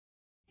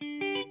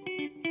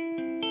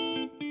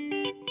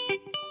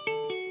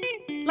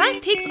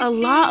Life takes a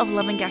lot of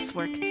love and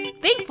guesswork.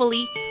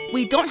 Thankfully,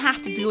 we don't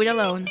have to do it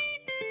alone.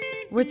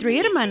 We're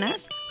three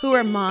hermanas who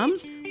are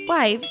moms,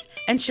 wives,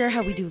 and share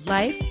how we do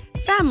life,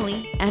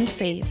 family, and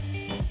faith.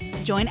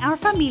 Join our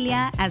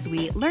familia as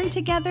we learn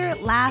together,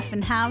 laugh,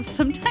 and have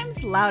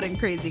sometimes loud and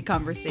crazy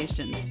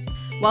conversations.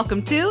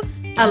 Welcome to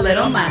A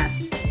Little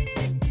Más.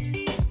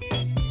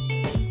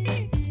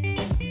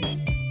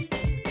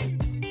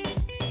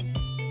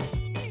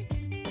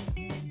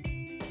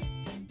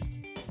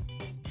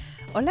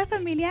 Hola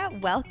familia,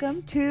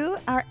 welcome to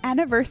our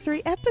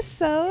anniversary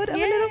episode of A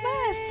Little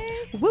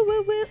Más. Woo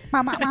woo woo.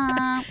 Ma, ma,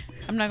 ma.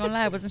 I'm not gonna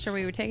lie, I wasn't sure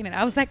where you were taking it.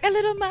 I was like, a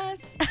little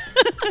más.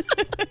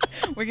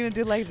 We're gonna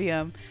do like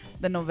the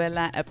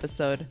novela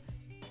episode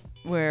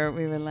where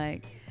we were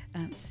like,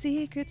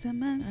 secrets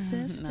among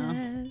sisters.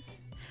 No.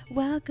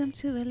 Welcome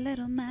to A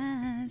Little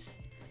Más.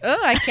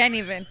 Oh, I can't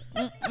even.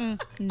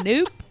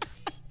 Nope.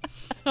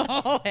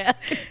 Oh, yeah.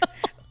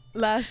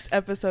 Last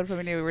episode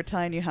from we were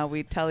telling you how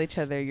we tell each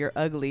other you're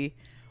ugly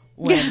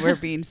when we're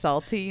being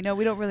salty. You know,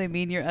 we don't really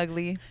mean you're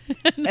ugly.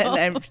 No.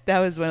 And that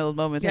was one of those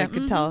moments Yeah, I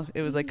could tell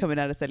it was like coming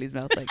out of Sally's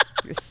mouth like,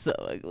 you're so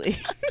ugly.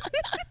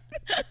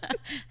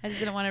 I just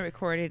didn't want to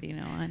record it,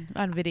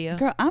 on video.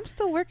 Girl, I'm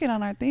still working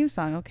on our theme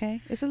song,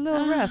 okay? It's a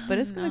little rough, but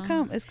it's going to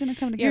come. It's going to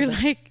come together. You're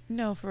like,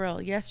 no, for real.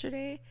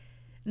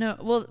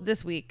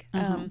 This week,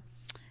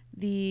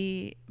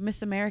 the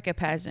Miss America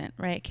pageant,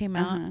 right, came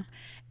out.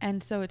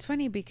 And so it's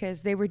funny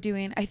because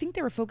I think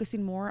they were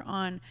focusing more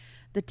on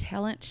the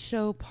talent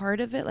show part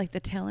of it, like the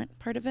talent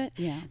part of it.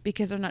 Yeah.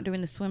 Because they're not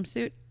doing the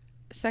swimsuit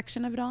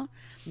section of it all.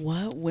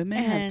 What?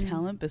 Women have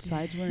talent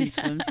besides wearing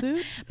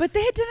swimsuits? But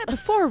they had done it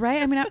before,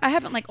 right? I mean, I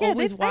haven't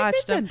always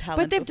watched them,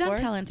 but they've done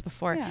talents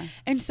before. Yeah.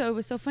 And so it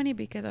was so funny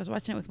because I was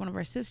watching it with one of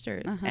our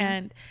sisters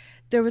and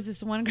there was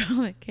this one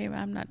girl that came out.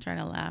 I'm not trying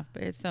to laugh,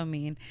 but it's so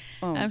mean.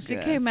 She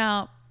came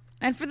out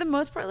and for the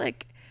most part,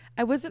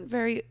 I wasn't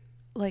very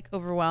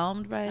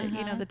overwhelmed by,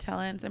 the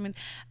talents. I mean,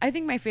 I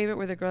think my favorite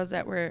were the girls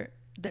that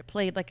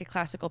played like a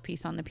classical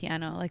piece on the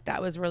piano. Like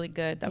that was really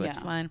good. That was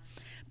fun.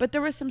 But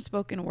there was some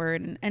spoken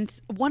word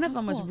and one of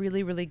them was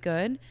really, really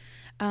good.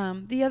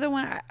 The other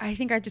one, I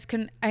think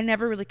I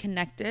never really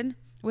connected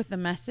with the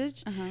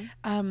message.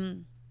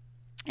 And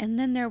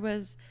then there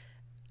was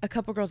a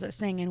couple girls that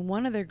sang, and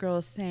one of the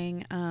girls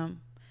sang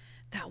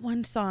that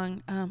one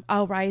song,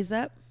 I'll Rise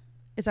Up.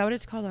 Is that what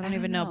it's called? I don't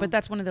even know, but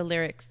that's one of the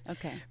lyrics.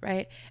 Okay.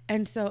 Right.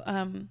 And so,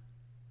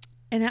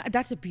 and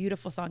that's a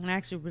beautiful song. And I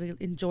actually really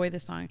enjoy the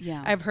song.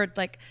 Yeah. I've heard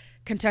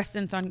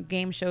contestants on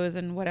game shows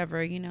and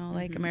whatever,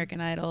 like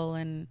American Idol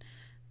and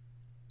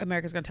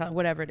America's Got Talent,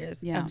 whatever it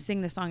is.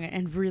 Sing the song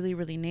and really,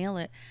 really nail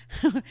it.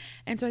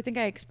 And so I think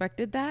I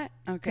expected that.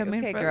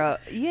 Okay, girl.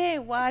 You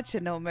ain't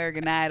watching no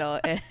American Idol.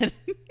 And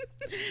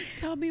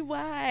tell me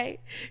why.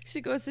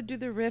 She goes to do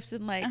the riffs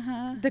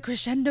and the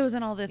crescendos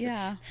and all this.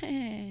 Yeah.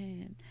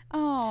 And,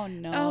 oh,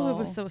 no. Oh, it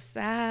was so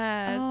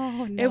sad.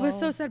 Oh, no. It was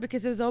so sad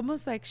because it was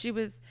almost like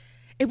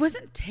it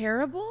wasn't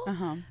terrible,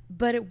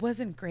 but it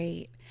wasn't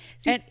great.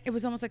 And it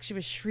was almost like she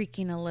was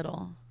shrieking a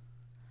little.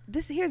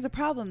 Here's the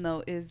problem,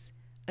 though, is,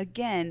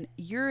 again,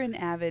 you're an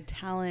avid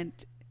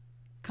talent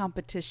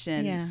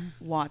competition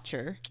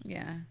watcher.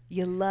 Yeah.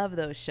 You love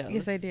those shows.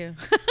 Yes, I do.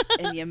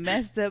 And you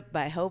messed up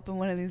by hoping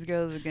one of these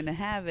girls was going to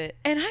have it.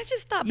 And I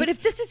just thought, but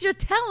if this is your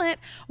talent,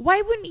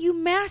 why wouldn't you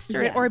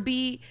master it or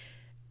be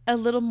a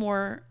little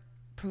more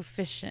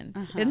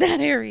proficient in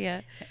that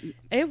area?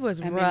 It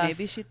was rough. Mean,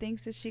 maybe she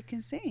thinks that she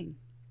can sing.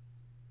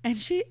 And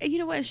she, you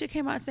know what? She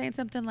came out saying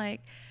something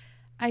like,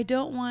 I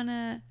don't want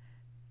to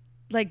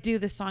do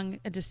the song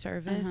a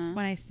disservice when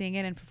I sing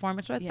it and perform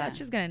it. So I thought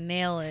she's going to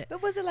nail it.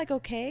 But was it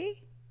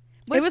okay?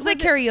 It was like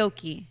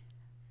karaoke.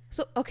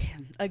 So, okay.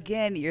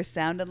 Again, you're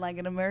sounding like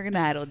an American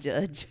Idol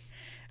judge.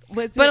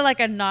 But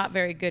a not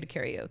very good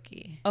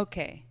karaoke.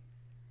 Okay.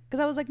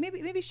 Because I was like,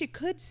 maybe she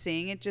could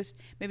sing. It just,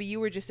 maybe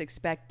you were just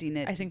expecting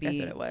it that's what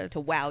it was.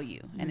 to wow you.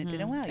 And it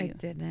didn't wow you. It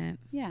didn't.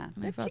 Yeah.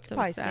 And I felt so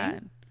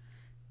sad.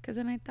 Because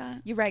then I thought.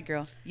 You're right,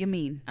 girl. You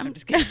mean. I'm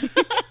just kidding.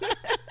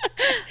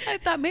 I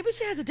thought maybe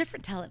she has a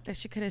different talent that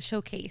she could have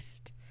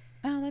showcased.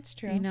 Oh, that's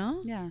true.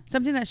 Yeah.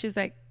 Something that she's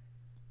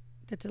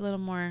that's a little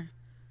more,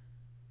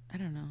 I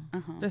don't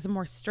know. There's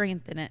more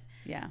strength in it.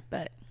 Yeah.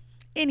 But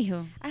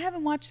anywho. I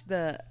haven't watched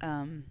the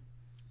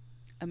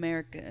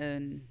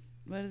American,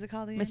 what is it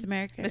called again? Miss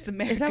America. Miss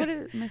America. Is that what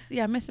it is?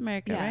 Miss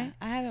America, right?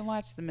 I haven't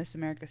watched the Miss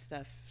America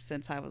stuff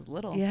since I was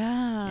little.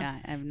 Yeah. Yeah,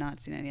 I have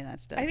not seen any of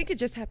that stuff. I think it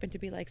just happened to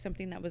be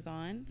something that was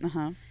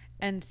on.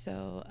 And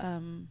so,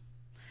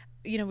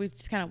 we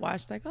just kind of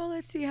watched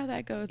let's see how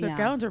that goes. Their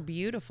gowns are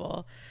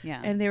beautiful.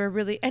 Yeah. And they were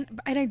really, and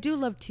I do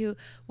love too,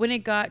 when it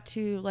got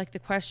to the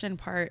question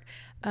part,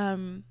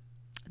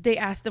 they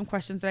asked them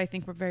questions that I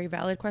think were very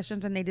valid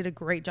questions and they did a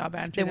great job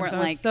answering them. They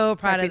weren't so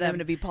proud of them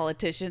to be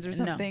politicians or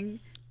something. No.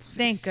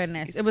 Thank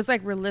goodness. It was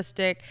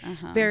really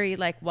very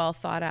well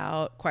thought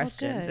out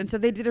questions. And so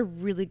they did a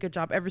really good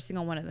job, every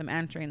single one of them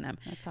answering them.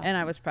 That's awesome. And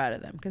I was proud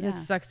of them because it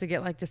sucks to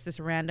get just this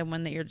random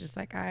one that you're just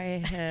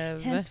I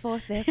have.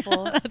 Henceforth,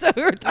 therefore. That's what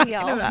we were talking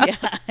about.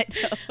 Yeah,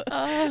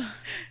 I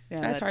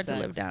know. That's hard to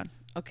live down.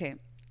 Okay.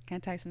 Can I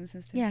tell you something,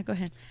 sister? Yeah, go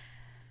ahead.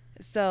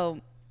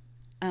 So,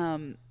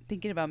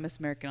 thinking about Miss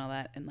America and all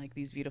that, and like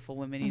these beautiful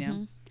women, you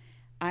know,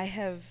 I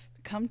have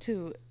come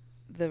to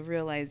the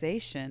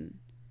realization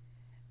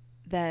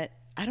that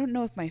I don't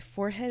know if my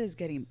forehead is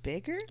getting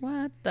bigger.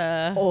 What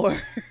the?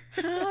 Or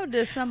how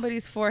does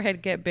somebody's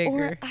forehead get bigger?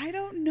 Or I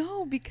don't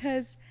know,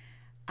 because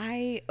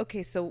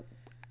so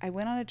I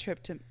went on a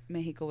trip to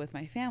Mexico with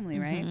my family,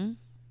 right?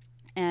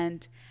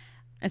 And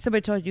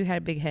somebody told you had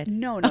a big head.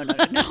 No.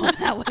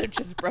 That would have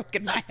just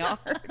broken my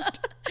heart.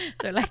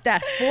 They're like,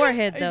 that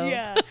forehead, though.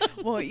 Yeah.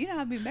 Well, you know,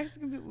 I mean,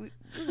 Mexican,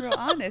 we're real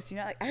honest. You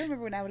know, like, I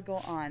remember when I would go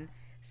on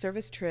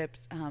service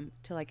trips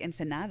to like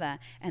Ensenada,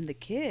 and the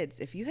kids,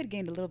 if you had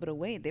gained a little bit of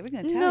weight, they were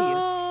going to tell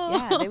you.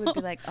 Yeah, they would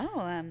be like,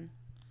 oh,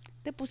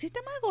 te pusiste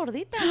más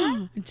gordita,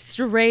 huh?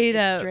 Straight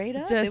up.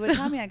 They would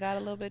tell me I got a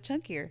little bit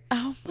chunkier.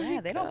 Oh my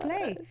Yeah, they don't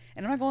play.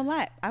 And I'm not going to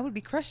lie, I would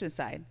be crushed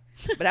inside.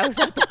 But I was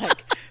like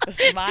a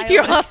smile.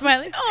 You're all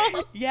smiling.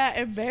 Oh.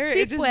 Yeah, embarrassed.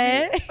 Sí,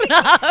 pues.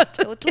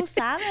 Tú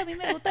sabes, a mí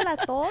me gustan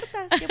las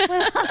tortas. ¿Qué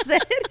puedo hacer?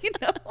 You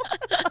know?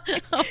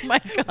 Oh my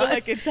god. But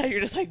like inside,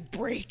 you're just like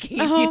breaking.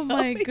 Oh you know?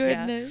 my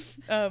goodness.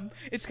 Yeah.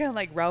 It's kind of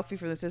like Ralphie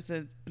from the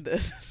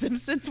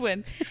Simpsons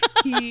when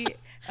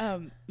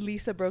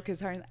Lisa broke his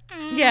heart.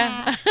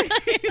 Yeah.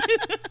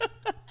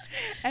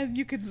 And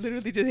you could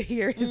literally just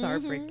hear his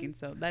heart breaking.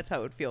 So that's how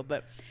it would feel.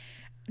 But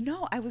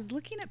no, I was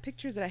looking at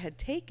pictures that I had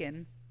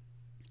taken.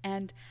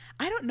 And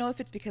I don't know if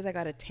it's because I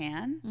got a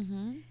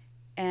tan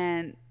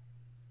and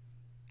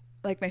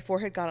like my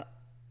forehead got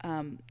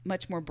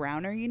much more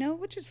browner, you know,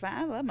 which is fine.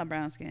 I love my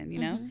brown skin, you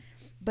know,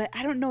 but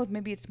I don't know if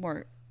maybe it's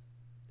more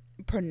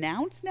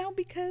pronounced now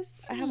because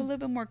I have a little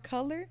bit more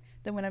color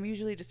than when I'm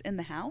usually just in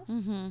the house,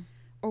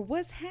 or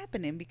what's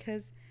happening,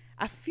 because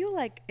I feel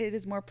like it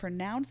is more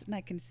pronounced and I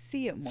can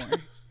see it more.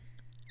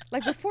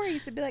 Like before I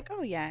used to be like,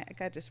 oh yeah, I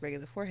got just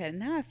regular forehead. And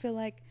now I feel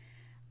like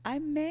I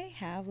may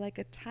have like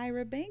a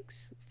Tyra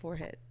Banks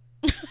forehead,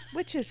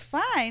 which is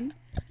fine.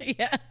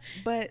 Yeah.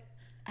 But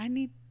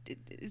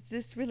is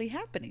this really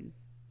happening?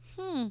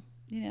 You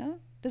know?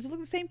 Does it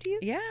look the same to you?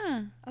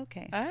 Yeah.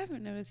 Okay. I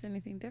haven't noticed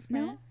anything different.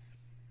 No?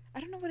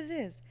 I don't know what it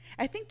is.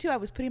 I think too, I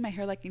was putting my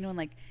hair like,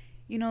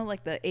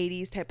 like the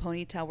 80s type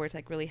ponytail where it's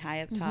like really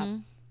high up top.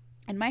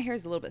 And my hair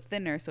is a little bit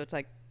thinner, so it's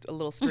like a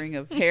little string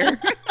of hair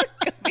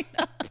coming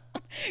up.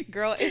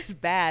 Girl, it's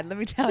bad. Let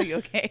me tell you,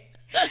 okay?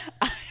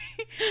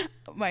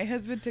 My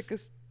husband took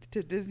us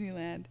to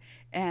Disneyland,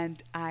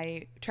 and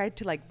I tried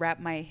to like wrap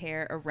my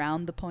hair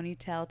around the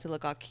ponytail to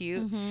look all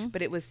cute,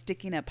 but it was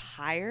sticking up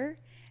higher,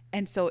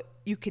 and so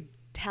you could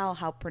tell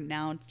how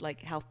pronounced,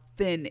 like how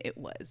thin it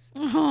was.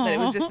 That it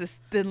was just this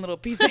thin little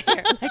piece of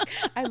hair. Like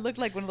I looked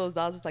like one of those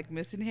dolls, just like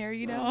missing hair,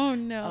 you know? Oh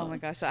no! Oh my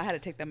gosh! So I had to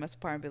take that mess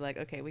apart and be like,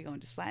 okay, we're gonna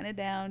just flatten it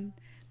down,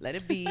 let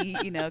it be,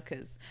 you know,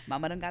 because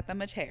Mama don't got that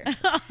much hair.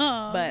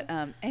 But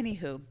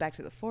anywho, back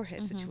to the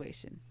forehead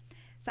situation.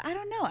 So I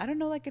don't know. I don't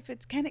know, like if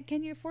it's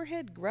can your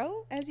forehead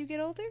grow as you get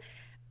older?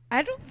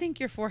 I don't think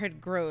your forehead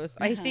grows.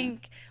 I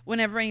think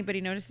whenever anybody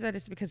notices that,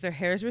 it's because their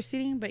hair is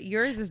receding, but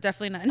yours is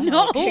definitely not.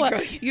 No,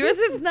 okay, yours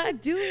is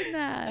not doing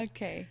that.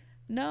 Okay.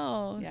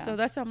 No. Yeah. So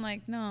that's why I'm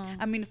like, no.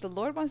 I mean, if the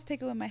Lord wants to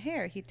take away my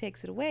hair, he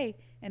takes it away,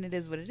 and it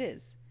is what it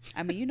is.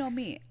 I mean, you know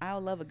me.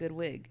 I'll love a good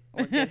wig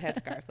or a good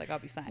headscarf. Like, I'll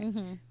be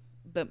fine.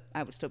 But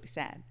I would still be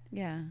sad.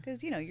 Yeah.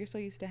 Because, you know, you're so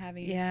used to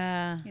having,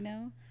 you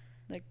know,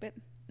 like, but.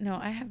 No,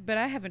 I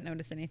haven't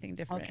noticed anything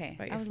different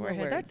about your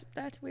forehead.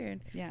 That's weird.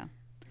 Yeah.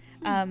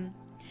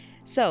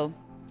 So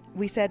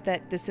we said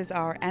that this is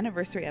our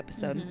anniversary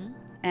episode,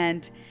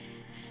 and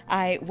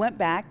I went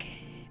back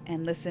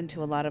and listened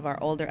to a lot of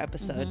our older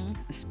episodes,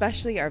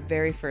 especially our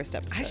very first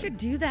episode. I should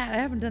do that. I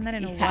haven't done that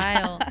in a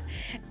while.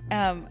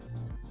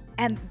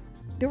 And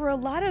there were a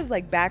lot of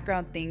like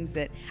background things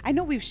that I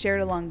know we've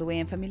shared along the way.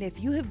 And Familia, if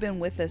you have been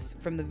with us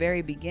from the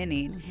very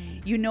beginning,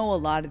 you know a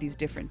lot of these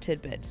different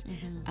tidbits.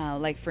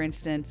 Like for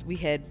instance, we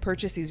had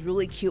purchased these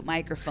really cute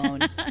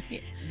microphones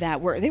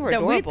that were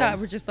adorable. We thought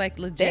were just like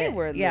legit. They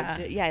were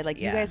legit. Yeah, like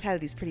you guys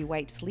had these pretty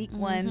white, sleek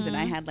ones, and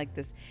I had like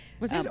this.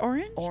 Was it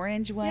orange?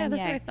 Orange one. Yeah,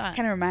 that's what I thought.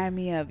 Kind of reminded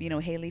me of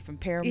Haley from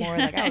Paramore.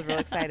 Like I was real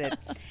excited,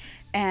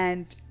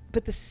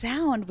 but the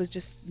sound was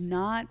just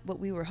not what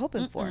we were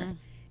hoping for.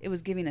 It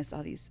was giving us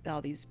all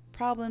these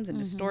problems and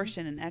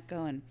distortion and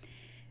echo,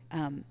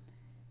 and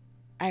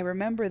I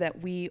remember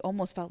that we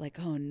almost felt like,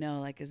 oh no,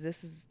 like is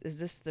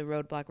this the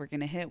roadblock we're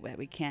gonna hit that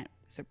we can't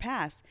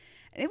surpass?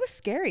 And it was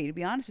scary, to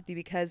be honest with you,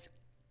 because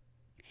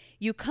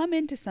you come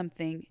into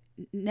something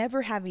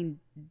never having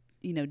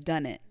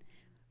done it.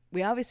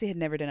 We obviously had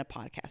never done a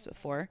podcast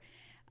before.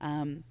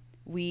 I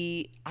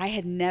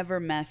had never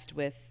messed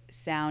with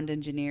sound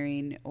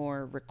engineering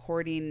or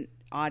recording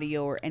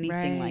audio or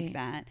anything like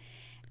that.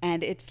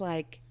 And it's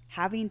like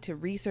having to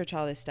research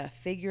all this stuff,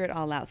 figure it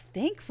all out.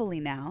 Thankfully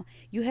now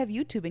you have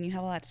YouTube and you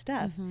have all that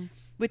stuff,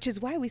 which is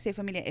why we say,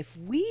 Familia, if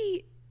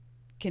we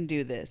can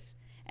do this,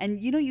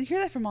 and you hear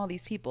that from all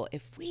these people,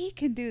 if we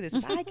can do this,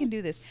 if I can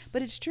do this,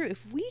 but it's true.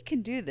 If we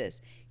can do this,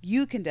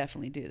 you can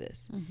definitely do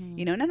this.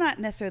 And I'm not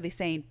necessarily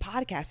saying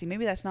podcasting,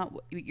 maybe that's not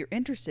what you're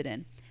interested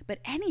in, but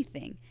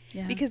anything.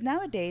 Yeah. Because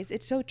nowadays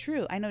it's so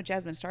true. I know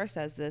Jasmine Star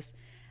says this.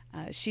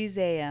 She's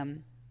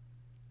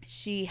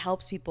she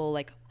helps people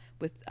like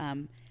with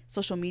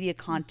social media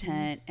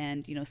content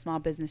and, you know, small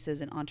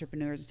businesses and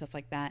entrepreneurs and stuff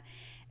like that.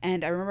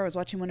 And I remember I was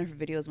watching one of her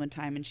videos one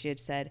time and she had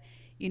said,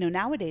 you know,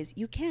 nowadays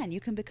you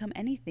can become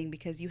anything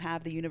because you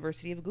have the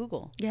University of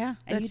Google. Yeah,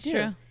 and that's you do.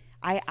 true.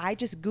 I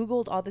just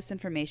Googled all this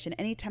information.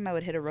 Anytime I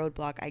would hit a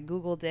roadblock, I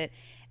Googled it.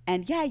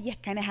 And yeah, you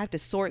kind of have to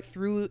sort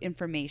through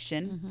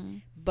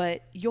information,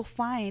 but you'll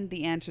find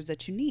the answers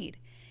that you need,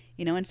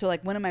 you know? And so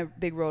like one of my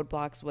big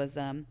roadblocks was,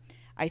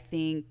 I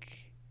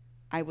think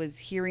I was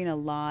hearing a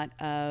lot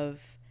of,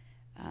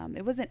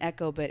 it wasn't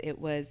echo, but it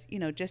was, you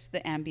know, just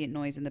the ambient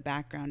noise in the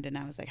background. And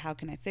I was like, how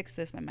can I fix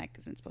this? My mic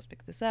isn't supposed to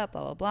pick this up,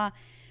 blah, blah, blah.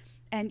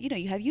 And, you know,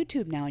 you have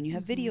YouTube now and you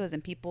have videos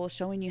and people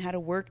showing you how to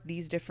work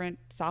these different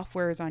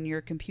softwares on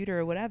your computer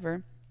or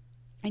whatever.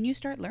 And you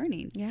start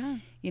learning. Yeah.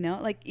 You know,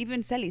 like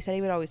even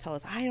Sally would always tell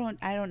us, I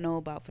don't know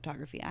about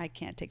photography. I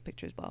can't take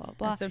pictures, blah, blah,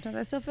 blah. And sometimes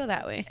I still feel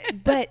that way.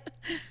 But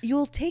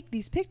you'll take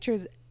these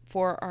pictures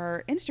for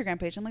our Instagram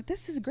page. I'm like,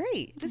 this is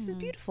great. This is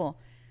beautiful.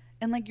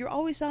 And like, you're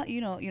always,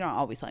 you know, you're not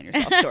always selling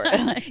yourself short.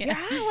 You're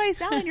always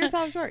selling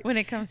yourself short. When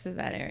it comes to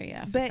that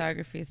area, but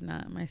photography is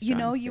not my strong you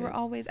know, suit. you were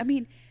always, I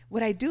mean,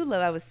 what I do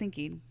love, I was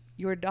thinking,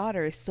 your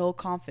daughter is so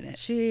confident.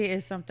 She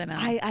is something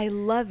else. I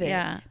love it.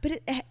 Yeah.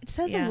 But it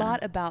says a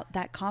lot about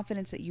that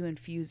confidence that you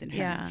infuse in her.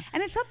 Yeah.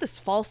 And it's not this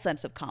false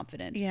sense of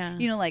confidence. Yeah.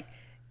 You know, like,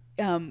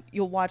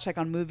 you'll watch like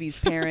on movies,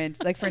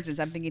 parents, like for instance,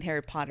 I'm thinking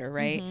Harry Potter,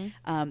 right?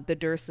 The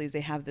Dursleys,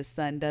 they have this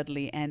son,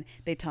 Dudley, and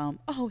they tell him,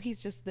 oh, he's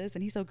just this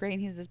and he's so great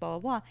and he's this, blah,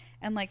 blah, blah.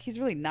 And like, he's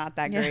really not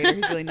that great or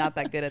he's really not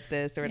that good at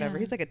this or whatever.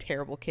 He's like a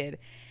terrible kid.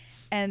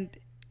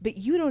 But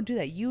you don't do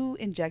that. You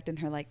inject in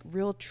her like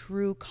real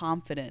true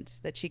confidence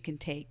that she can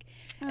take.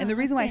 And the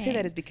reason why I say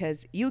that is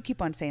because you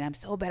keep on saying, I'm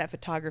so bad at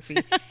photography.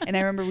 And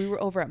I remember we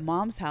were over at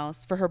Mom's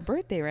house for her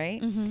birthday,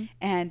 right?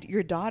 And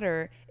your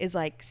daughter is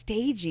like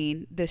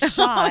staging this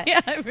shot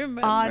I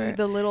remember. on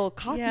the little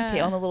coffee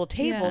table, on the little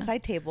table, Yeah.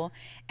 side table.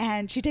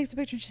 And she takes a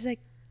picture and she's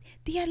like,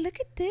 Thea, look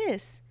at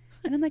this.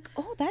 And I'm like,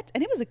 oh,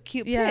 and it was a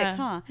cute pic,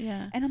 huh?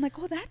 Yeah. And I'm like,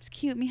 oh, that's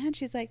cute, Mija. And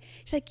she's like,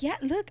 yeah,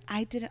 look,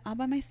 I did it all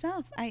by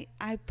myself. I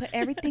put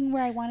everything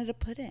where I wanted to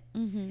put it.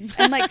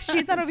 And like,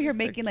 she's not over here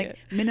making like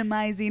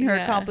minimizing her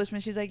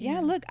accomplishments. She's like, yeah,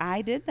 look,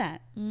 I did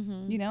that.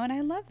 You know, and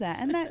I love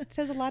that. And that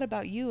says a lot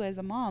about you as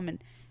a mom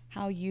and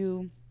how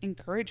you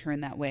encourage her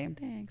in that way.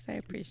 Thanks, I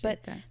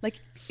appreciate that.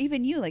 Like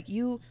even you, like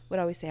you would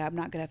always say, I'm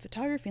not good at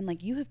photography. And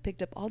like you have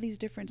picked up all these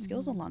different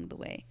skills along the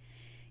way,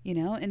 you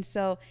know? And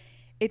so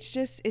it's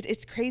just,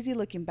 it's crazy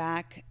looking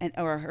back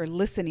or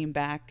listening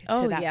back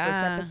to that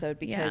first episode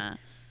because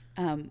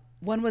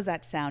one was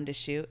that sound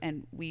issue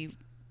and we,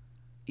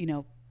 you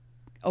know,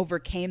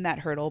 overcame that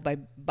hurdle by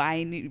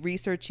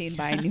researching,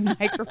 buying new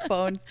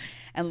microphones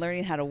and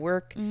learning how to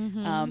work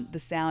the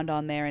sound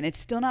on there. And it's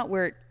still not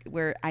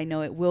where I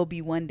know it will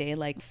be one day.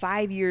 Like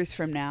 5 years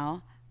from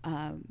now,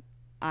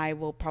 I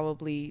will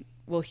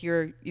we'll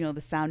hear, you know,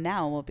 the sound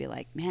now and we'll be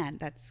like, man,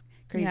 that's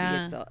crazy.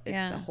 It's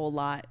a whole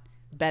lot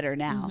better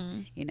now,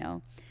 you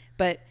know.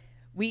 But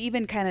we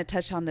even kind of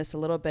touched on this a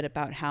little bit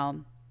about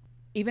how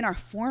even our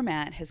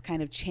format has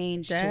kind of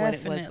changed to what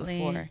it was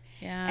before.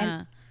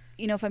 And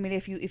you know, Familia,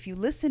 if you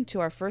listen to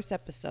our first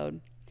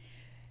episode,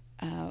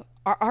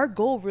 our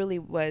goal really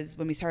was,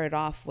 when we started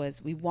off,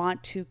 was we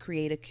want to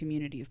create a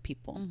community of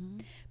people.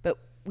 But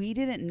we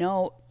didn't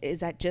know, is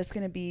that just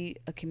going to be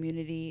a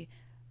community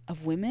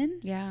of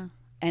women? Yeah.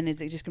 And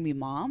is it just going to be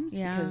moms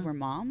because we're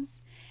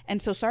moms?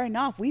 And so starting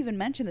off, we even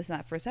mentioned this in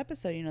that first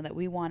episode, you know, that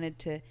we wanted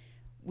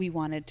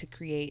to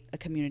create a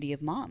community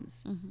of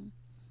moms.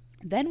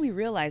 Then we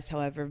realized,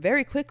 however,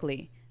 very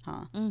quickly,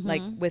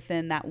 like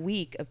within that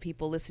week of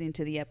people listening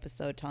to the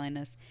episode, telling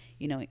us,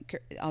 you know,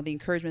 all the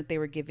encouragement they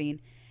were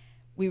giving,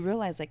 we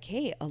realized like,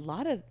 hey, a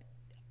lot of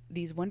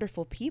these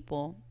wonderful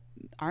people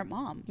aren't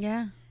moms.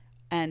 Yeah.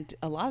 And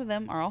a lot of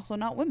them are also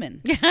not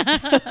women.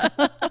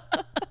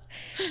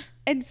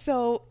 And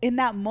so in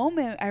that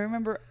moment, I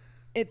remember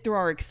it through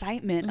our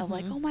excitement of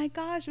like, oh my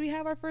gosh, we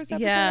have our first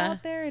episode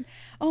out there. And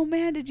oh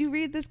man, did you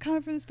read this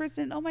comment from this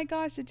person? Oh my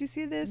gosh, did you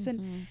see this?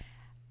 And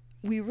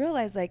we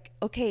realized like,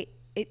 okay,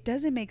 it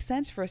doesn't make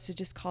sense for us to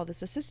just call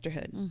this a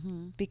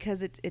sisterhood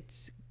because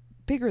it's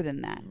bigger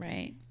than that.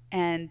 Right.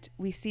 And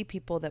we see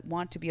people that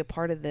want to be a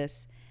part of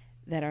this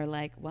that are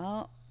like,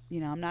 well, you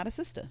know, I'm not a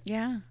sister.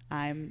 Yeah.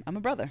 I'm a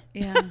brother.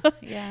 Yeah.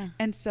 Yeah.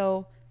 And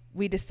so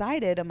we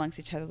decided amongst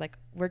each other, like,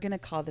 we're going to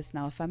call this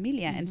now a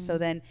familia. And so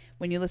then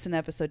when you listen to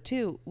episode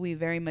 2, we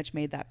very much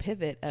made that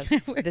pivot of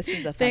this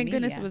is a familia. Thank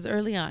goodness it was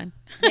early on.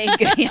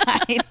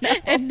 I know.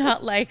 And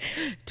not like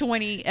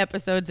 20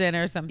 episodes in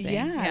or something.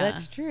 Yeah,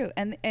 that's true.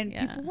 And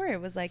people were,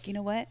 it was like, you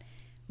know what?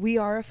 We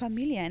are a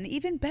familia. And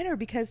even better,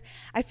 because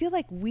I feel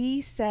like we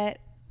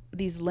set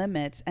these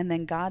limits and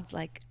then God's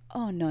like,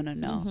 oh,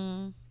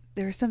 no.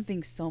 There's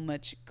something so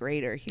much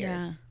greater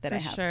here that I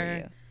have for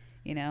you,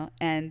 you know?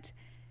 And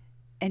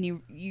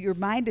your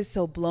mind is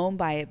so blown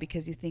by it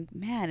because you think,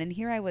 man, and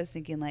here I was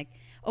thinking like,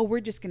 oh, we're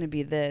just going to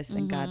be this.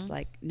 And God's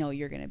like, no,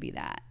 you're going to be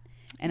that.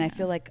 And I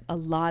feel like a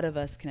lot of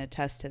us can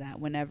attest to that.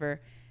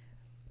 Whenever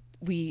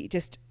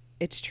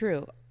it's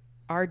true.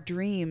 Our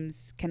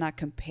dreams cannot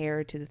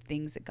compare to the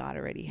things that God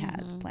already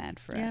has planned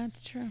for us. Yeah,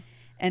 it's true.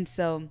 And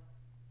so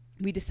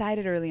we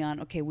decided early on,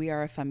 okay, we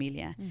are a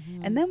familia.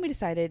 And then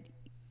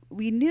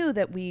we knew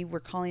that we were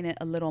calling it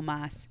a little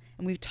más.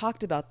 And we've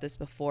talked about this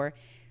before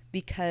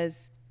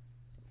because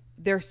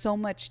there's so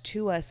much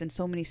to us and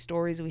so many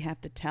stories we have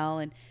to tell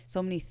and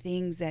so many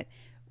things that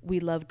we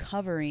love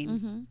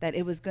covering that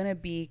it was going to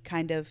be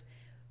kind of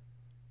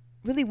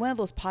really one of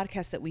those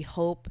podcasts that we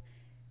hope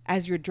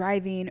as you're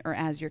driving or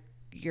as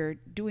you're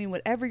doing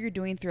whatever you're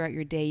doing throughout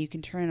your day, you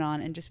can turn it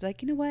on and just be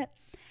like, you know what?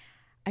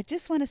 I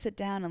just want to sit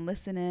down and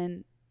listen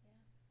in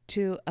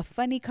to a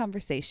funny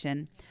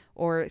conversation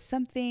or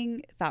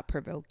something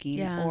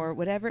thought-provoking or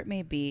whatever it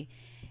may be.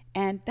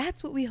 And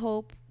that's what we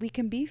hope we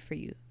can be for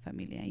you,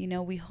 familia. You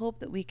know, we hope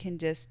that we can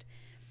just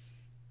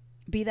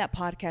be that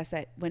podcast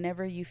that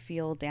whenever you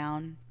feel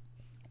down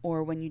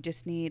or when you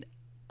just need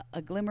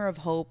a glimmer of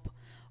hope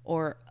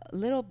or a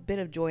little bit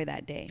of joy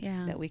that day,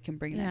 that we can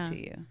bring that to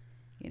you.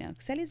 You know,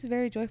 Celia's a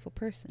very joyful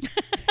person.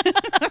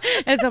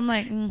 As I'm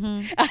like,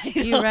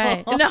 you're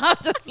right. No, I'm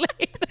just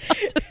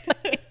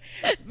playing.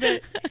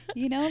 But,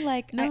 you know,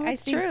 like, no, I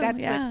think true.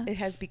 that's what it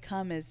has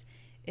become is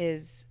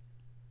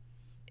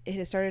it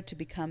has started to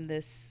become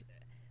this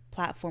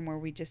platform where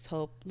we just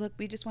hope, look,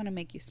 we just want to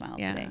make you smile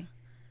today.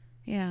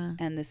 Yeah.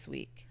 And this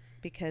week.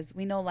 Because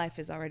we know life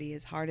is already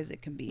as hard as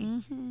it can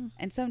be.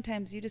 And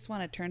sometimes you just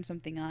want to turn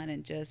something on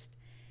and just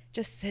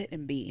sit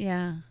and be.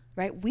 Yeah.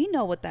 Right? We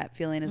know what that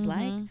feeling is like.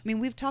 I mean,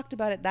 we've talked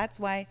about it. That's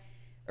why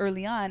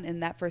early on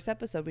in that first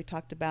episode, we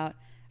talked about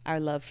our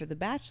love for The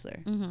Bachelor.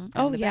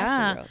 Oh, the yeah.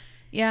 Bachelor world.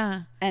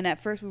 Yeah. And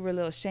at first we were a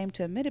little ashamed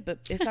to admit it, but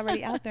it's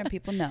already out there and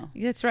people know.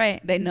 That's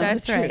right. They know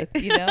That's the truth,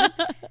 you know?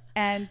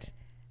 And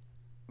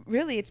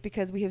really it's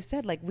because we have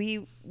said, like,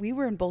 we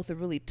were in both a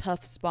really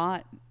tough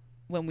spot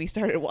when we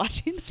started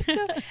watching the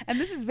show.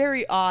 And this is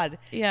very odd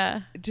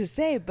to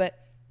say, but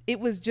it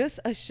was just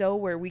a show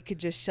where we could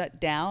just shut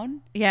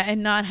down. Yeah,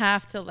 and not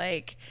have to,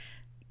 like,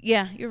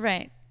 you're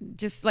right.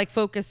 Just, like,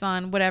 focus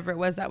on whatever it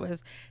was that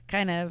was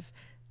kind of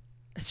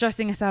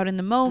stressing us out in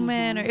the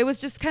moment. Or it was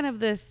just kind of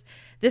this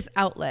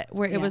outlet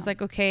where it was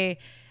like, okay,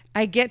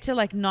 I get to,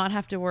 like, not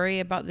have to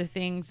worry about the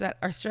things that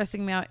are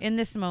stressing me out in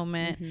this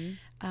moment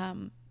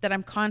that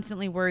I'm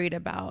constantly worried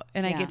about.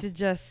 And I get to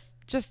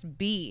just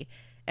be.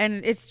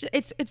 And it's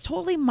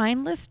totally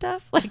mindless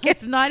stuff. Like,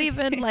 it's not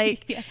even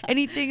like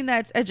anything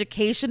that's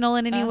educational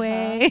in any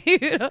way,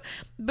 you know?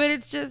 But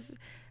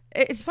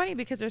it's funny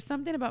because there's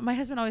something about, my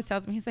husband always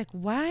tells me, he's like,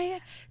 why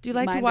do you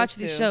like to watch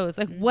these shows?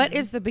 Like, what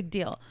is the big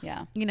deal?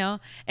 Yeah. You know?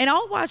 And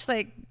I'll watch,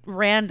 like,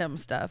 random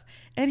stuff.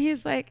 And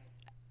he's like,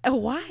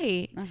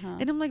 why?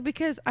 And I'm like,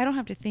 because I don't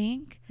have to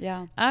think.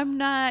 Yeah. I'm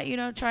not, you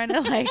know, trying to,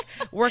 like,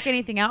 work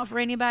anything out for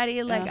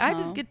anybody. Like, I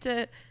just get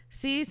to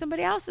see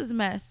somebody else's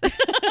mess.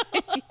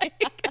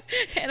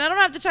 And I don't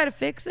have to try to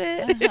fix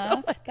it. You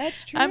know?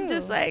 That's true. I'm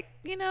just like,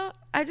 you know,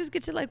 I just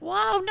get to, like,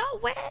 whoa, no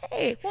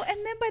way. Well, and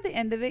then by the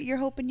end of it, you're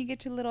hoping you get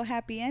to a little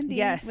happy ending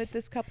with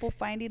this couple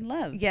finding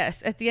love.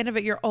 Yes. At the end of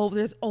it,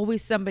 there's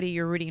always somebody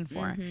you're rooting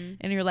for.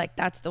 And you're like,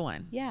 that's the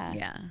one. Yeah.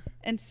 Yeah.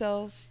 And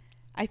so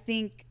I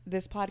think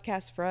this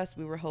podcast for us,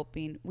 we were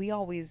hoping, we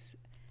always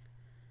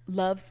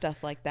love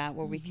stuff like that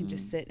where we can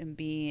just sit and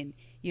be, and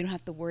you don't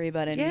have to worry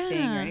about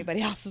anything or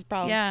anybody else's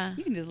problem. Yeah.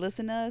 You can just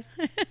listen to us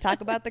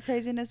talk about the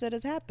craziness that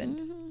has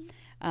happened.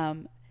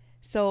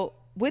 So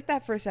with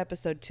that first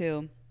episode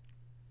too,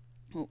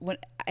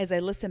 as I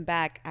listen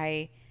back,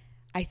 I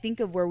think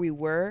of where we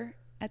were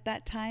at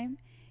that time,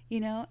 you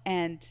know,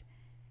 and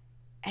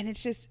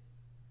it's just,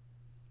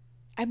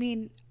 I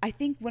mean, I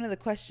think one of the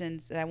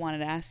questions that I wanted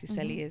to ask you,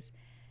 Celi, is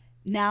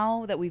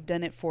now that we've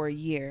done it for a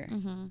year,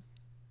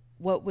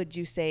 what would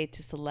you say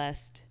to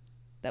Celeste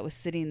that was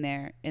sitting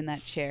there in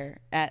that chair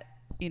at,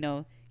 you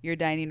know, your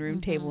dining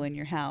room table in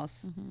your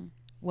house?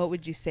 What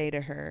would you say to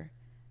her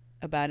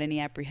about any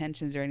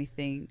apprehensions or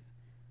anything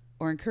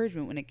or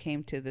encouragement when it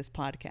came to this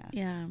podcast?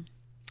 Yeah.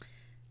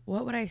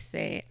 What would I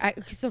say?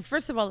 So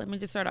first of all, let me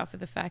just start off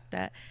with the fact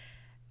that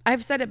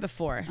I've said it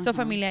before. So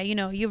familia, you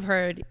know, you've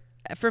heard,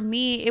 for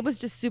me, it was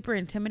just super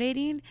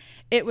intimidating.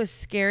 It was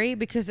scary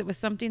because it was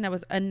something that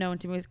was unknown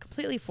to me. It was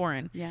completely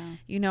foreign. Yeah.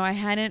 You know, I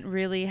hadn't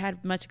really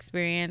had much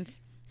experience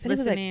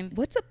listening. Like,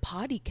 what's a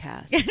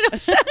podcast?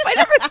 I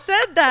never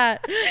said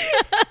that.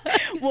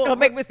 Well, don't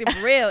make me seem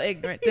real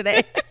ignorant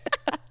today.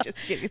 Just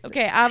kidding.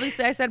 Okay,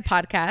 obviously I said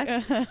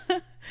podcast.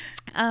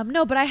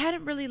 No, but I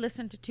hadn't really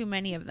listened to too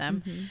many of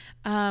them.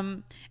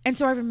 And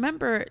so I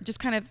remember just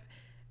kind of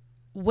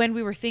when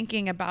we were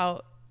thinking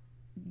about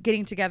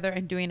getting together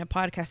and doing a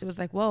podcast, it was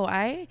like, whoa,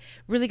 I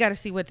really got to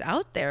see what's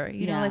out there.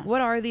 You know, like, what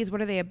are these?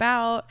 What are they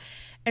about?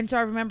 And so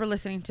I remember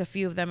listening to a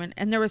few of them,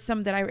 and there was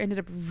some that I ended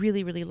up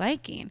really, really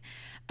liking.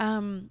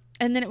 And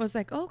then it was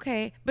like,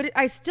 okay, but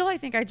I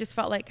think I just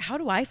felt like, how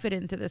do I fit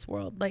into this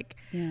world? Like,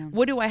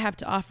 what do I have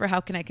to offer?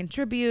 How can I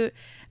contribute?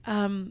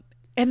 And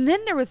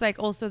then there was like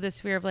also this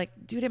fear of like,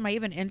 dude, am I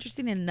even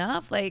interesting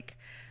enough? Like,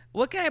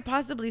 what can I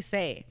possibly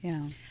say?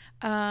 Yeah.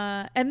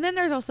 And then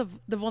there's also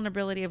the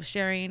vulnerability of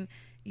sharing,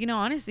 you know,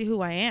 honestly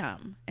who I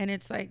am. And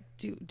it's like,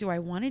 do I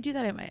want to do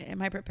that?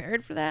 Am I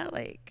prepared for that?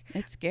 Like,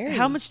 it's scary.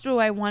 How much do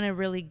I want to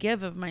really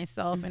give of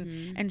myself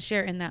and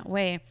share in that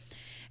way?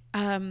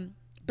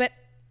 But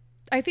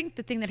I think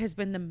the thing that has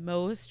been the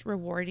most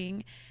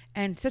rewarding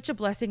and such a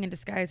blessing in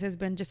disguise has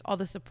been just all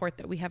the support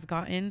that we have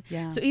gotten.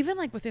 Yeah. So even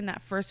like within that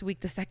first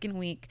week, the second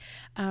week,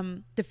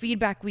 the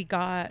feedback we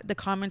got, the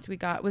comments we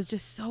got was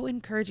just so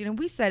encouraging. And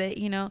we said it,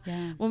 you know,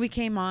 when we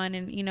came on,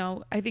 and, you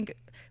know, I think,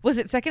 was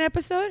it second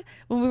episode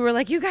when we were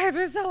like, you guys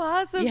are so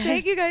awesome. Yes.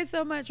 Thank you guys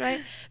so much.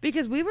 Right.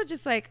 Because we were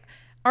just like,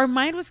 our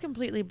mind was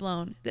completely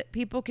blown that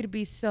people could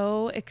be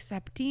so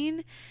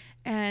accepting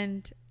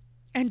and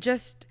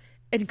just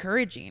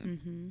encouraging.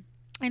 Mm-hmm.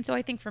 And so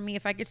I think for me,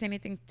 if I could say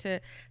anything to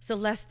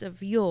Celeste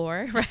of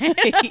yore,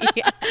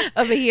 right,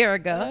 of a year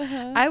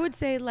ago, I would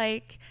say,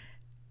 like,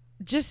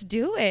 just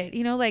do it,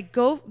 you know, like,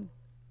 go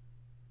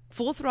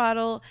full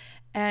throttle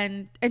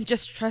and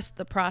just trust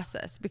the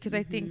process. Because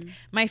I think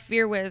my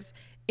fear was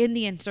in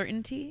the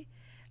uncertainty.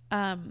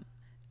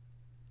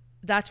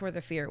 That's where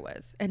the fear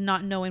was, and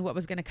not knowing what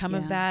was going to come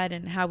of that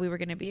and how we were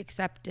going to be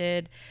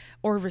accepted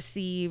or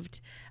received.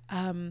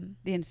 The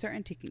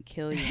uncertainty can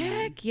kill you.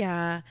 Heck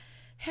yeah.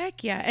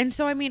 Heck yeah. And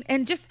so, I mean,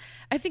 and just,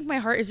 I think my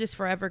heart is just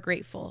forever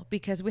grateful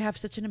because we have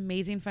such an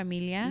amazing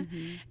familia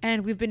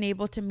and we've been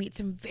able to meet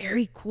some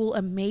very cool,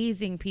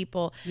 amazing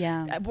people.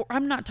 Yeah.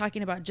 I'm not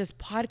talking about just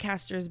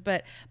podcasters,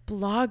 but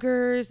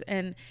bloggers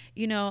and,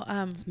 you know,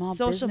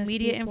 social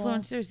media people.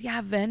 Influencers.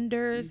 Yeah.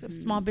 Vendors of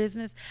small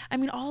business. I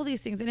mean, all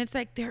these things. And it's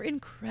like, they're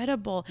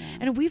incredible. Yeah.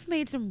 And we've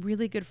made some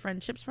really good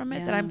friendships from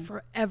it that I'm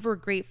forever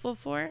grateful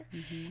for.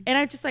 And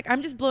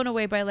I'm just blown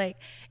away by, like,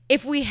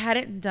 if we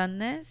hadn't done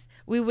this,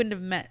 we wouldn't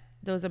have met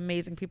those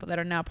amazing people that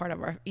are now part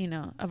of our, you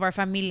know, of our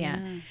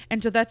familia. Yeah.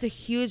 And so that's a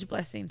huge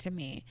blessing to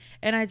me.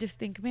 And I just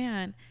think,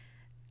 man,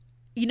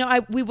 you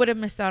know, we would have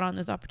missed out on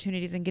those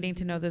opportunities and getting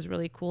to know those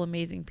really cool,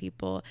 amazing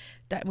people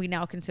that we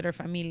now consider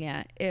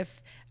familia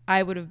if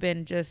I would have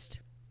been just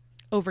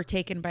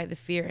overtaken by the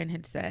fear and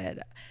had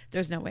said,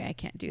 there's no way I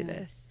can't do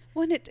this.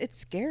 Well, and it's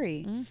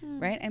scary,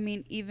 right? I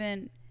mean,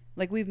 even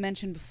like we've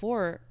mentioned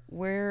before,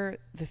 where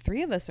the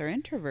three of us are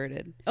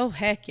introverted. Oh,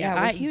 heck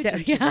yeah. We're huge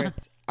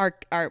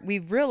introverts.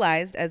 We've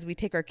realized as we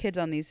take our kids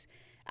on these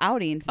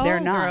outings, they're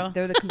not. Girl.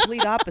 They're the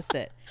complete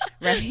opposite,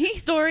 right?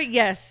 Story,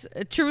 yes.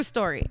 A true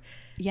story.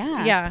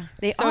 Yeah. Yeah.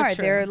 They so are.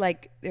 True.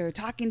 They're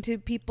talking to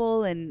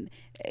people and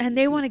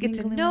they want to get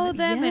to know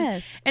them.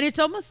 Yes. And it's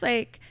almost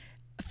like,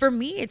 for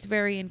me, it's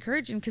very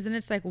encouraging because then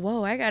it's like,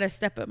 whoa, I got to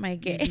step up my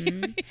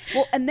game.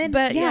 Well, and then,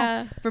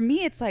 for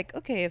me, it's like,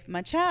 okay, if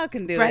my child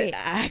can do it,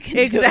 I can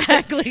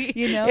exactly. do it.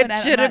 You know, it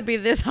shouldn't be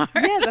this hard.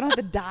 Yes, I don't have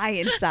to die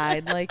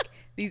inside. Like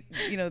these,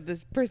 you know,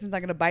 this person's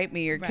not going to bite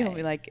me or kill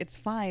me. Like, it's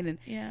fine.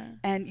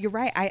 And you're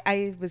right.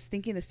 I was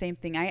thinking the same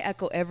thing. I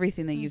echo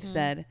everything that you've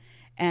said.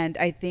 And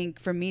I think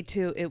for me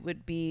too, it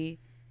would be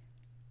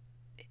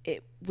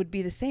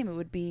the same. It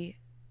would be,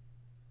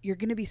 you're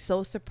going to be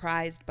so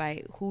surprised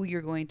by who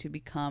you're going to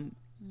become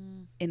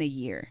in a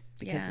year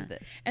because of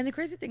this. And the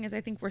crazy thing is,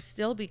 I think we're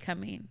still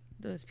becoming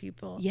those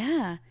people.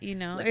 Yeah. You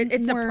know, like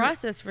it's a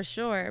process for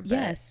sure.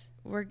 But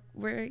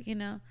we're, you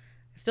know,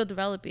 still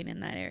developing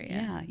in that area.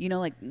 Yeah. You know,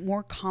 like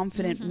more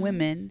confident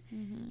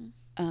women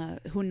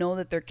who know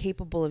that they're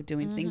capable of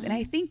doing things. And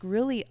I think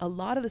really a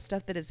lot of the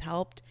stuff that has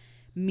helped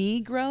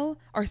me grow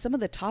are some of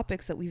the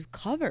topics that we've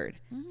covered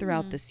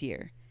throughout this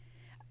year.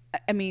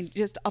 I mean,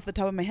 just off the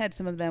top of my head,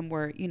 some of them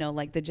were, you know,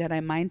 like the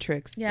Jedi mind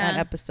tricks, that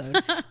episode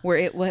where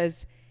it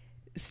was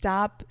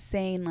stop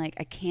saying like,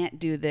 I can't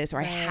do this or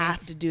I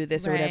have to do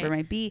this or whatever it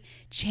might be.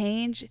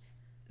 Change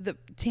the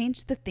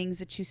things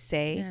that you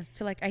say. Yes,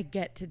 to like, I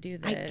get to do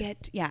this.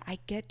 I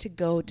get to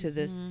go to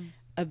this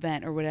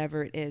event or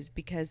whatever it is,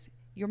 because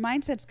your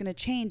mindset's going to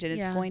change and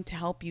it's going to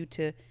help you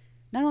to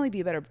not only be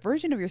a better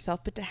version of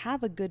yourself, but to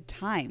have a good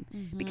time.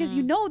 Because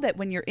you know that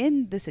when you're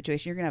in this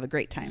situation, you're going to have a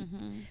great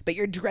time. But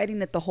you're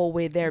dreading it the whole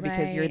way there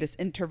because you're this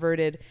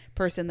introverted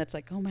person that's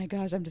like, oh my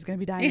gosh, I'm just going to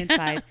be dying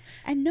inside.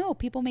 And no,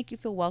 people make you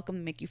feel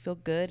welcome, make you feel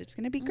good. It's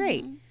going to be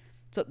great.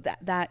 So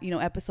that, you know,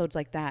 episodes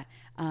like that,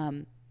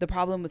 the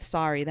problem with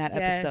Sorry, that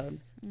episode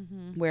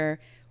where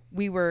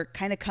we were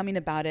kind of coming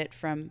about it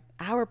from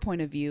our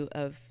point of view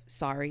of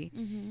Sorry.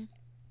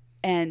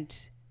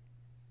 And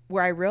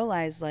where I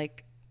realized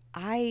like,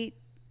 I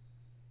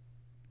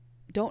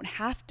don't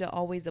have to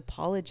always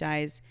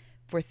apologize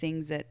for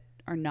things that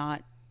are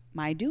not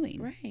my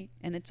doing. Right.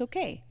 And it's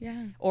okay.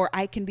 Yeah. Or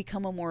I can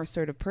become a more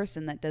assertive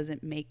person that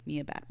doesn't make me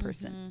a bad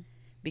person.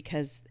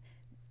 Because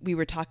we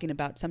were talking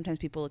about, sometimes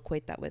people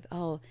equate that with,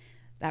 oh,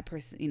 that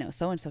person, you know,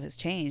 so-and-so has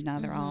changed. Now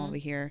they're all over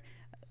here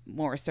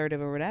more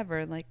assertive or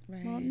whatever. Like,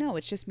 well, no,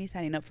 it's just me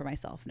standing up for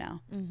myself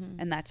now.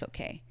 And that's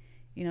okay.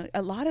 You know,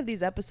 a lot of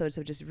these episodes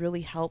have just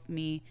really helped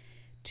me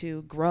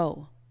to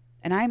grow.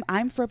 And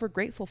I'm forever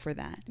grateful for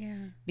that.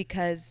 Yeah.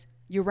 Because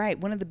you're right.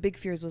 One of the big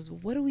fears was,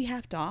 what do we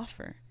have to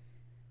offer?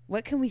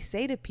 What can we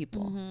say to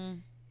people?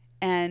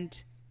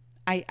 And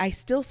I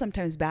still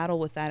sometimes battle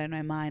with that in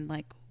my mind.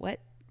 Like, what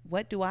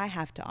what do I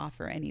have to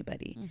offer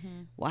anybody?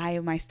 Why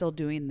am I still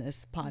doing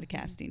this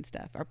podcasting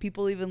stuff? Are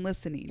people even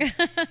listening?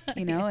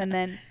 You know, and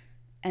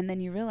then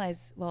you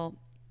realize, well,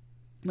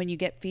 when you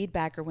get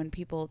feedback or when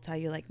people tell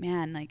you like,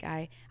 man, like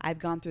I've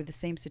gone through the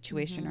same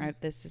situation or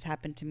this has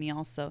happened to me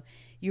also,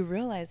 you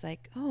realize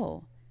like,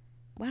 oh,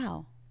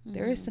 wow,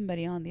 there is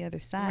somebody on the other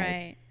side.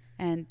 Right.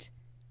 And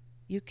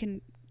you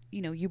can,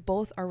 you know, you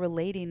both are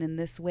relating in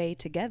this way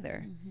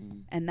together.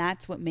 And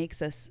that's what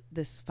makes us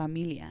this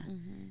familia,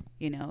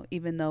 you know,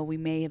 even though we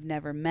may have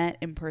never met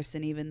in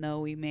person, even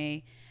though we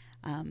may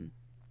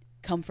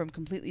come from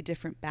completely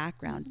different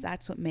backgrounds,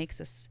 that's what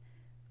makes us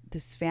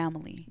this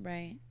family,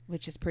 right?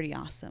 Which is pretty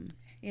awesome.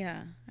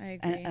 Yeah, I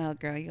agree. And, oh,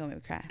 girl, you want me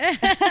to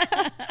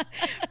cry?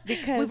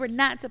 Because we were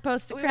not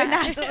supposed to cry. We were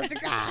not supposed to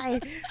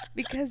cry.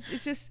 Because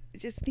it's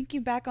just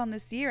thinking back on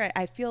this year,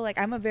 I feel like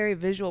I'm a very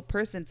visual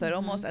person, so it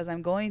almost, as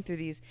I'm going through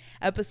these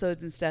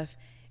episodes and stuff,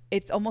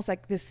 it's almost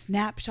like this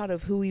snapshot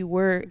of who we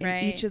were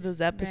in each of those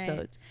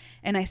episodes.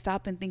 And I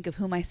stop and think of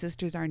who my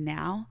sisters are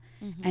now,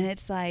 and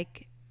it's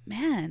like,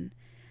 man,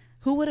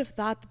 who would have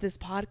thought that this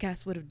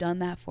podcast would have done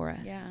that for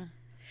us? Yeah.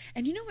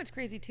 And you know what's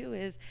crazy too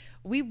is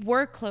we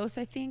were close,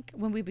 I think,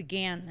 when we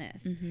began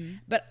this.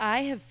 But I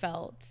have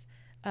felt,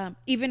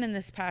 even in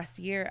this past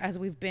year, as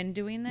we've been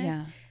doing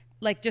this,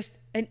 like just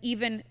an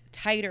even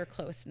tighter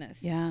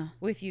closeness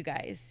with you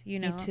guys, you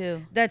know? Me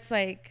too. That's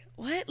like,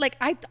 what? Like,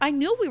 I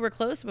knew we were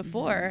close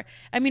before.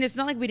 I mean, it's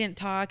not like we didn't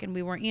talk and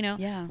we weren't, you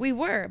know? We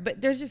were.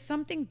 But there's just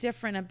something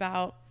different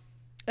about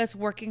us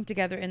working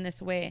together in this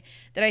way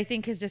that I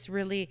think has just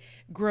really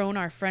grown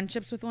our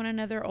friendships with one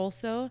another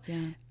also.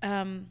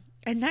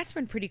 And that's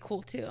been pretty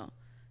cool too,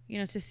 you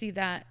know, to see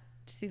that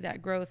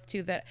growth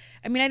too. That,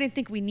 I mean, I didn't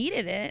think we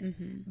needed it,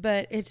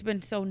 but it's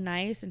been so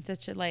nice and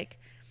such a like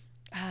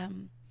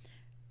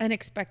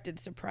unexpected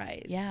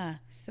surprise. Yeah,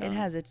 so it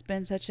has. It's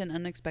been such an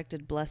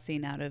unexpected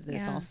blessing out of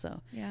this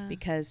also.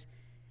 Because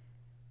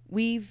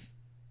we've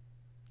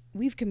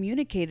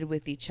communicated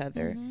with each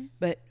other,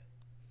 but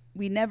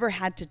we never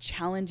had to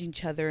challenge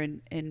each other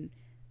in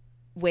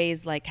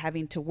ways like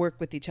having to work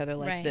with each other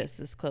like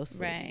this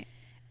closely. Right.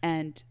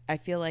 And I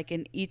feel like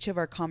in each of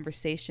our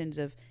conversations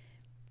of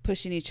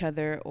pushing each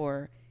other,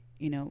 or,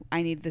 you know,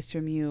 I need this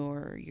from you,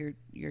 or you're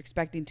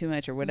expecting too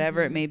much, or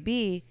whatever it may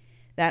be,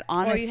 that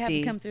honesty. Or you have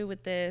to come through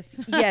with this.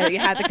 Yeah, you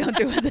have to come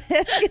through with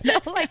this. You know,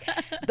 like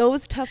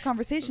those tough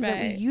conversations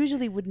that we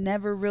usually would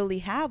never really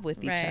have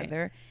with each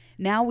other.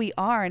 Now we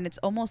are, and it's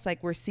almost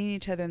like we're seeing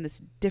each other in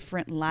this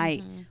different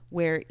light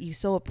where you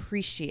so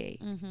appreciate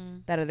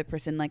that other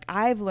person. Like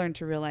I've learned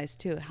to realize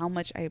too how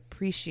much I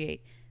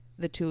appreciate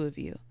the two of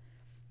you.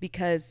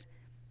 Because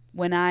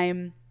when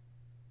I've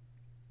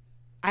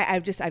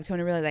come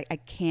to realize like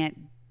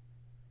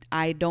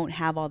I don't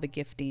have all the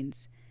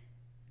giftings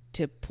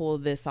to pull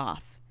this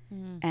off.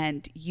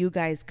 And you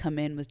guys come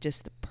in with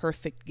just the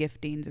perfect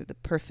giftings or the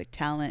perfect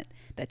talent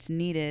that's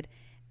needed.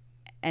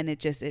 And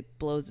it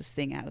blows this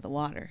thing out of the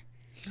water.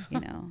 You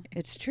know,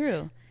 it's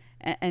true.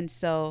 And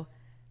so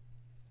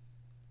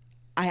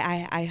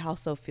I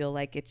also feel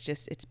like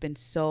it's been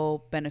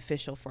so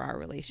beneficial for our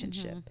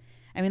relationship.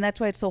 I mean, that's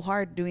why it's so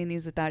hard doing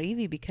these without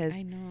Evie, because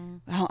I know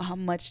how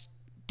much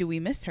do we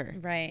miss her?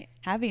 Right.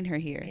 Having her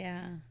here.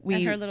 Yeah.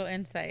 And her little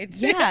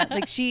insights. Yeah.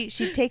 Like she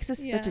takes us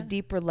to such a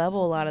deeper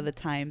level a lot of the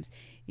times,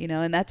 you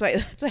know, and that's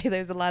why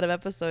there's a lot of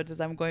episodes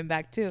as I'm going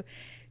back too.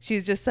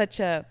 She's just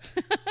such a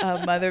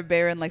mother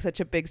bear and like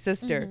such a big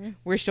sister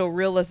where she'll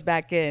reel us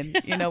back in.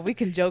 You know, we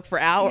can joke for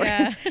hours.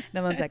 And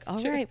everyone's like,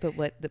 all right,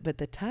 but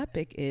the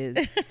topic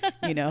is,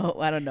 you know,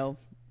 I don't know,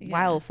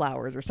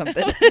 wildflowers or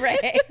something.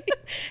 Right.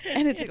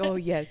 And it's like, oh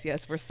yes,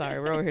 we're sorry.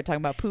 We're over here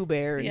talking about Pooh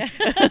Bear. And,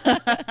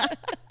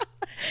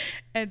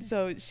 and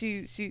so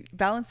she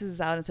balances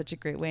us out in such a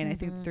great way. And I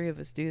think the three of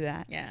us do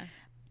that. Yeah.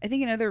 I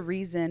think another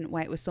reason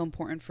why it was so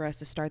important for us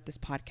to start this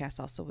podcast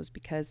also was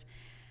because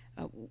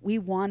we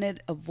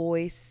wanted a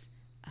voice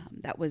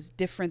that was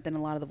different than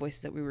a lot of the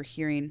voices that we were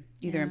hearing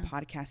either in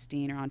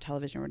podcasting or on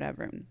television or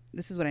whatever. And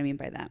this is what I mean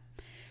by that.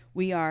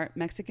 We are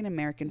Mexican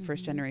American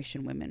first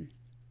generation women,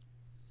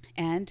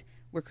 and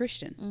we're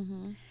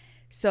Christian.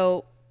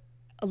 So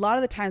a lot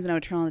of the times when I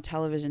would turn on the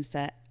television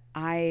set,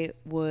 I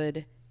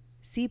would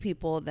see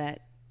people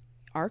that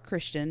are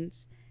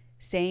Christians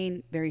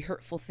saying very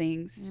hurtful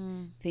things,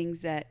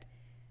 things that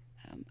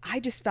I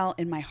just felt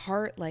in my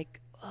heart like,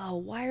 oh,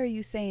 why are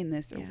you saying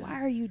this? Or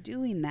why are you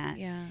doing that?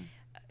 Yeah.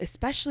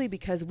 Especially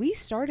because we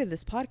started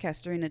this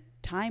podcast during a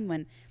time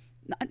when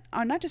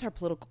not just our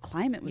political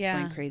climate was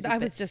going crazy. I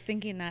was just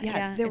thinking that.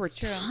 Yeah, there were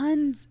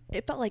tons.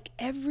 It felt like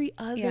every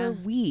other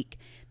week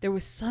there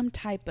was some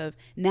type of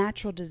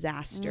natural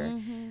disaster,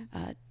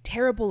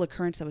 terrible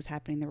occurrence that was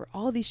happening. There were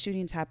all these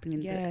shootings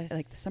happening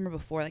like the summer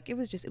before. Like it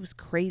was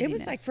crazy. It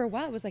was like for a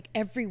while, it was like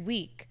every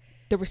week.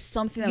 There was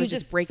something that was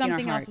just breaking our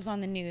hearts. Something else was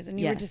on the news and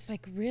you were just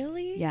like,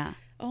 really? Yeah.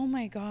 Oh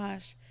my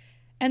gosh.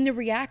 And the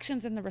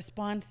reactions and the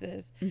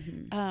responses,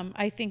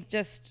 I think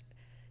just,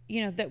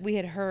 you know, that we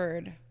had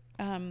heard,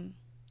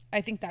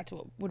 I think that's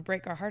what would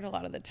break our heart a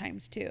lot of the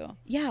times too.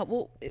 Yeah.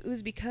 Well, it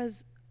was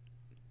because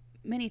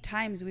many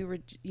times we were,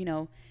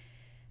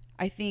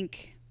 I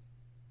think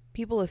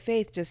people of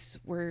faith just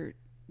were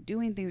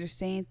doing things or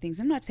saying things.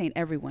 I'm not saying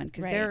everyone,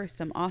 because there are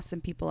some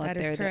awesome people out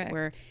there that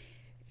were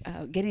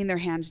getting their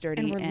hands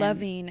dirty, and we're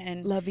loving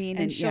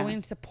and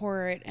showing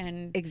support,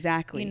 and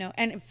exactly,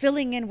 and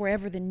filling in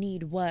wherever the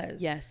need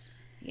was. Yes.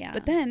 Yeah.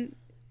 But then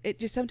it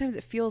just, sometimes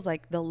it feels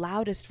like the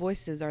loudest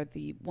voices are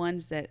the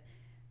ones that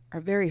are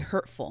very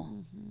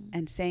hurtful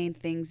and saying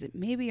things that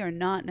maybe are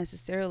not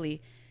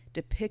necessarily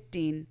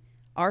depicting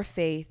our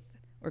faith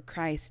or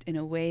Christ in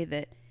a way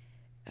that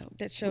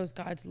shows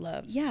God's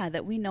love. Yeah,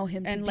 that we know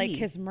him to be. And like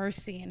his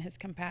mercy and his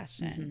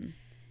compassion.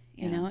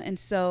 You know, and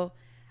so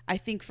I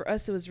think for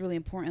us it was really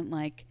important,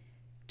 like,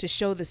 to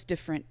show this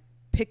different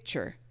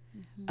picture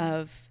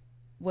of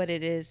what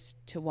it is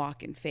to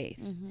walk in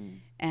faith.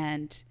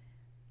 And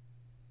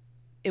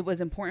it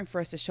was important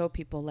for us to show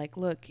people, like,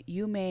 look,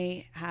 you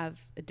may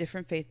have a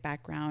different faith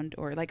background,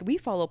 or like we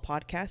follow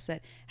podcasts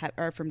that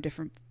are from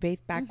different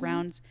faith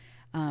backgrounds.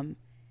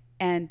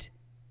 And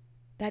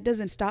that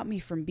doesn't stop me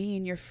from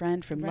being your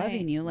friend, from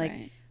loving you.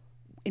 Like,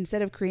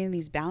 instead of creating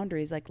these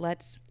boundaries, like,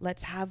 let's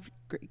have,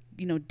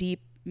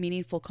 deep,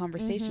 meaningful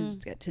conversations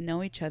to get to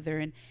know each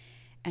other.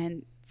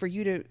 And for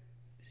you to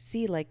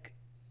see, like,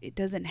 it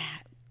doesn't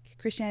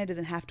Christianity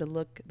doesn't have to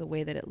look the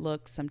way that it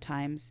looks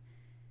sometimes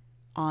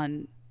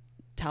on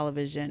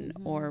television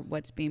or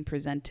what's being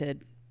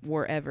presented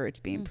wherever it's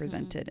being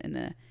presented in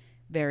a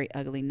very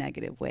ugly,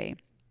 negative way.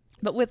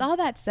 But with all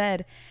that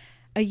said,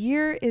 a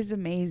year is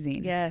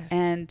amazing. Yes.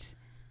 And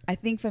I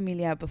think,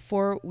 familia,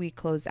 before we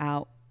close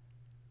out,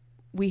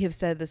 we have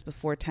said this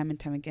before time and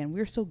time again,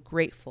 we're so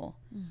grateful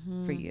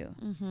for you.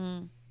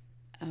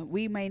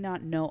 We may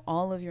not know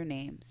all of your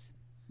names,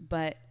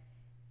 but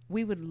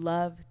we would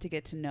love to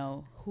get to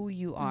know who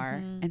you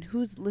are and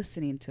who's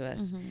listening to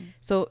us.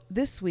 So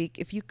this week,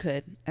 if you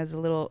could, as a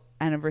little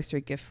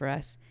anniversary gift for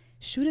us,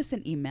 shoot us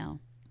an email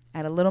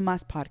at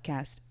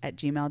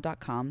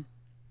alittlemasspodcast@gmail.com.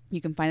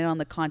 You can find it on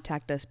the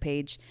contact us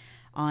page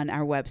on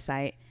our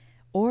website,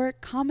 or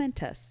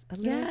comment us a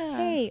little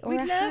hey or a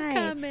hi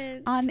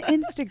comments on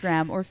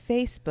Instagram or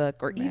Facebook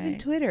or even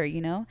Twitter,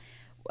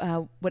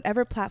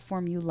 whatever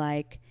platform you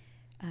like.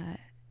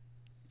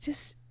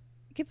 Just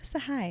give us a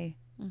hi.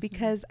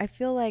 Because I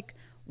feel like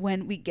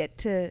when we get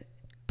to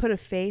put a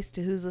face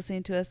to who's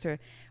listening to us, or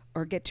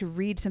get to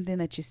read something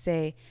that you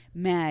say,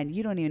 man,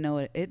 you don't even know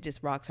it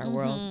just rocks our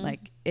world.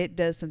 Like, it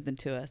does something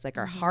to us. Like,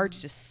 our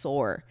hearts just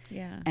soar.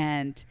 Yeah.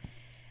 And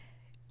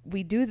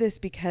we do this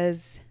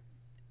because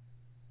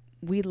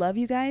we love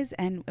you guys,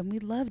 and we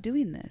love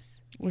doing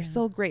this. We're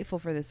so grateful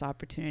for this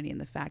opportunity and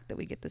the fact that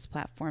we get this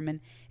platform. And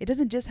it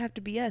doesn't just have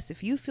to be us.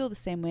 If you feel the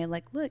same way,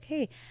 like, look,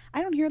 hey,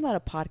 I don't hear a lot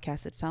of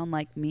podcasts that sound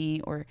like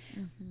me, or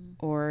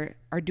are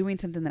doing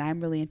something that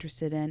I'm really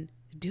interested in,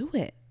 do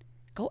it.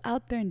 Go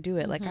out there and do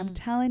it. Like, I'm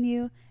telling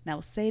you, and I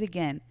will say it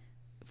again,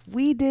 if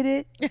we did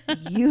it,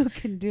 you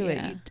can do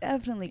it. You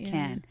definitely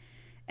can.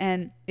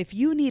 And if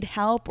you need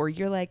help, or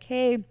you're like,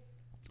 hey,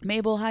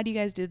 Mabel, how do you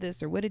guys do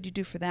this? Or what did you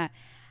do for that?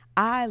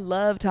 I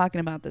love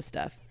talking about this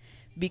stuff,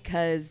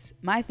 because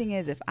my thing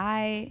is, if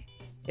I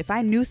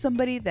knew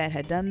somebody that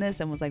had done this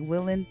and was like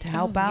willing to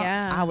help out,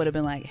 I would have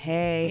been like,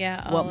 hey,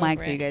 what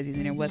mics are you guys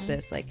using, or what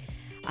this? Like,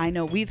 I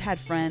know we've had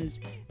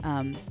friends,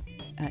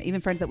 even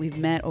friends that we've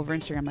met over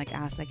Instagram, like,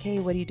 ask, like, hey,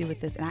 what do you do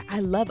with this? And I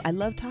love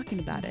talking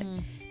about it,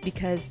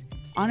 because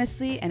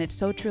honestly, and it's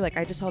so true. Like,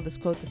 I just saw this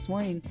quote this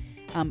morning,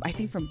 I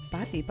think from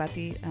Patti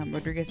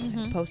Rodriguez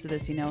posted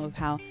this, of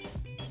how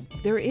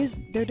there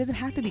doesn't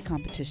have to be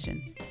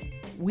competition.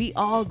 We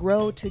all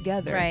grow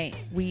together. Right.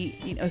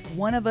 If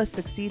one of us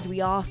succeeds,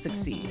 we all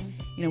succeed.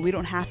 We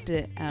don't have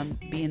to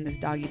be in this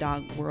doggy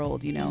dog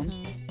world,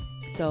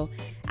 So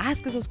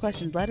ask us those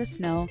questions. Let us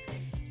know.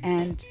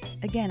 And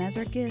again, as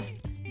our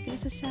gift, give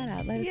us a shout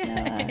out. Let us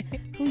know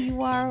who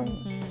you are,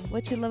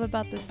 what you love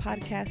about this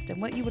podcast,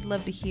 and what you would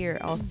love to hear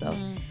also.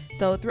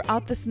 So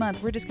throughout this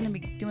month, we're just going to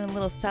be doing a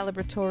little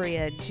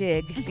celebratory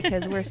jig,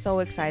 because we're so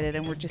excited,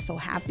 and we're just so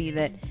happy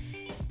that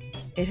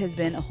it has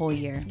been a whole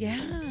year.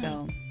 Yeah.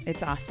 So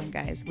it's awesome,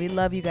 guys. We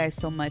love you guys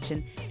so much.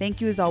 And thank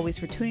you, as always,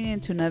 for tuning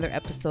in to another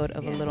episode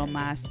of A Little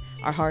Mas.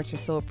 Our hearts are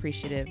so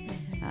appreciative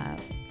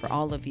for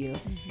all of you.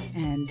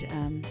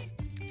 And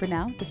for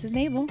now, this is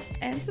Mabel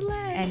and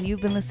Celeste. And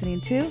you've been listening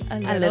to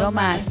A Little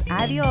Mas.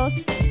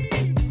 Adios.